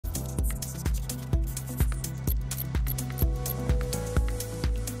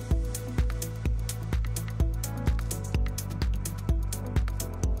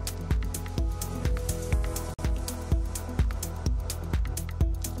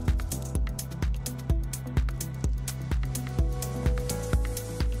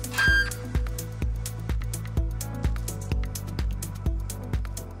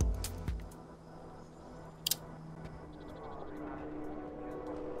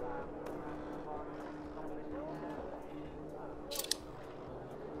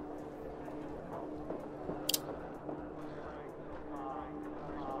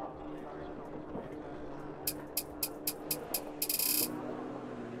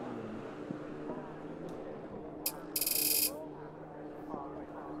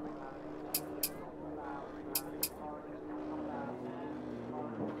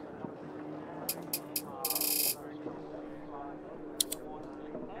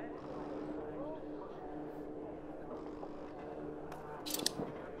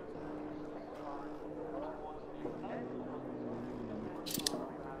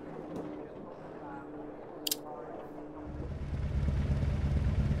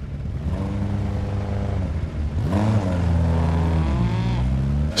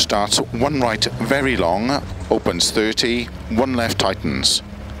Starts 1 right very long, opens 30, 1 left tightens.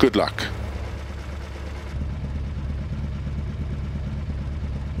 Good luck.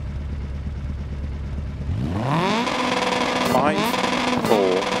 Five,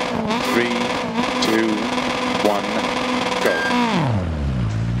 4, 3, 2, 1, go.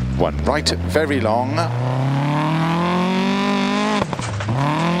 1 right very long,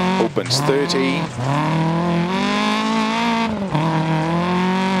 opens 30,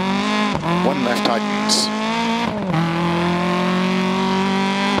 1 left tightens.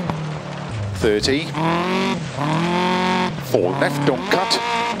 30, 4 left, don't cut,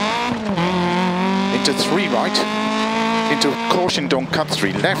 into 3 right, into caution, don't cut,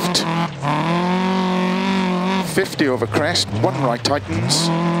 3 left, 50 over crest, 1 right tightens,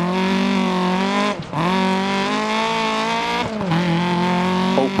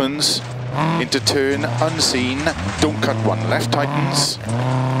 opens, into turn, unseen, don't cut, 1 left tightens,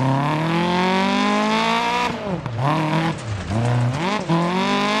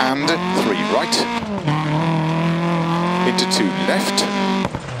 and 3 right, into 2 left,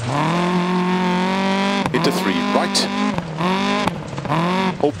 into 3 right,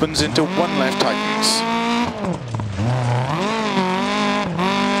 opens into 1 left tightens,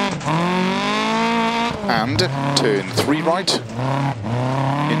 and turn 3 right,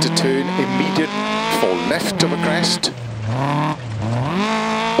 into turn immediate 4 left of a crest,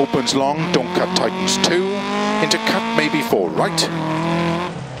 opens long, don't cut, tightens 2, into cut maybe 4 right,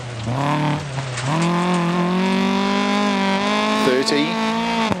 30,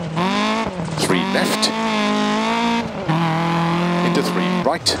 3 left, into 3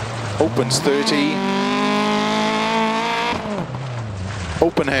 right, opens 30,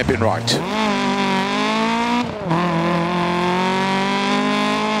 open hairpin right,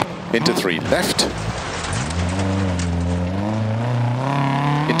 into 3 left,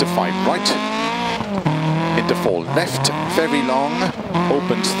 into 5 right, into 4 left, very long,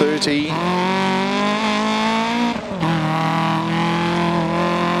 opens 30,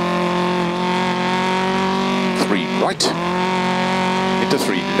 3 right, into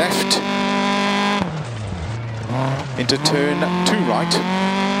 3 left, into turn 2 right,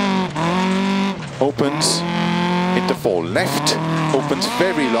 opens, into 4 left, opens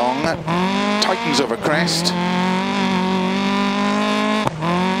very long, tightens over crest,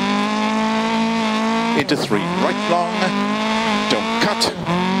 into 3 right long, don't cut,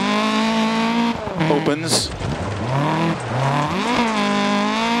 opens,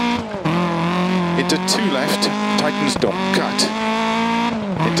 into 2 left, tightens, don't cut,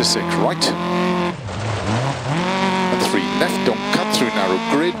 into 6 right, and 3 left, don't cut through narrow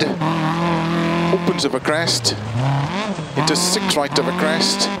grid, opens over crest, into 6 right of a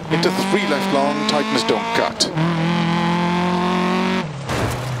crest, into 3 left long, tightens, don't cut.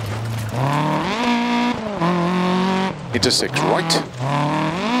 Into 6 right,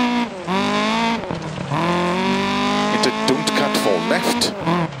 into don't cut 4 left,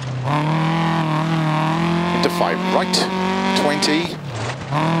 into 5 right, 20,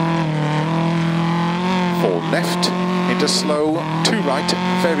 4 left, into slow, 2 right,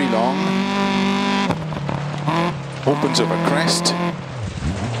 very long, opens over crest,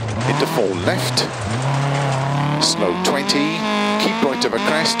 into 4 left, slow 20, keep right over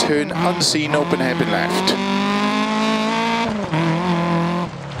crest, turn unseen, open hairpin left.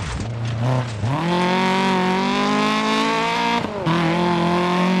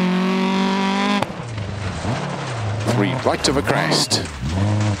 Right of a crest,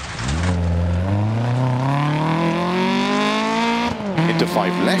 into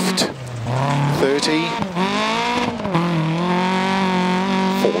 5 left, 30,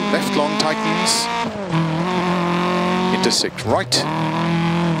 4 left long tightens, into 6 right,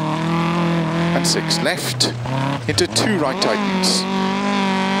 and 6 left, into 2 right tightens,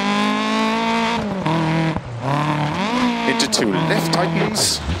 into 2 left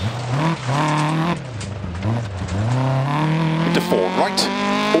tightens, into 4 right,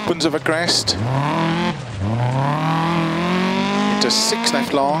 opens of a crest, into 6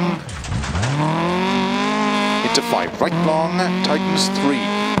 left long, into 5 right long, tightens 3,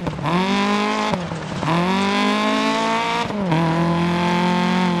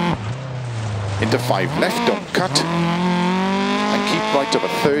 into 5 left, don't cut, and keep right of a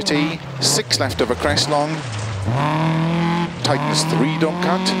 30, 6 left of a crest long, tightens 3, don't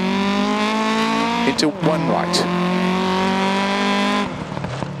cut, into 1 right,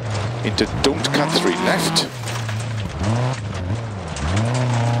 into don't cut 3 left,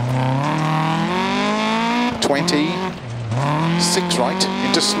 (20), 6 right,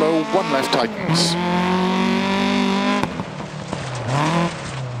 into slow, 1 left tightens,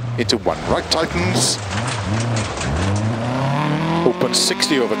 into 1 right tightens. Open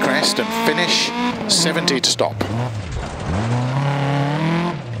 60 over crest and finish 70 to stop.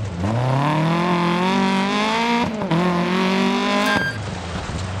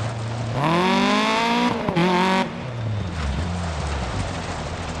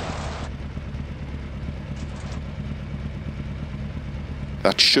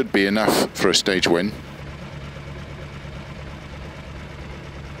 That should be enough for a stage win.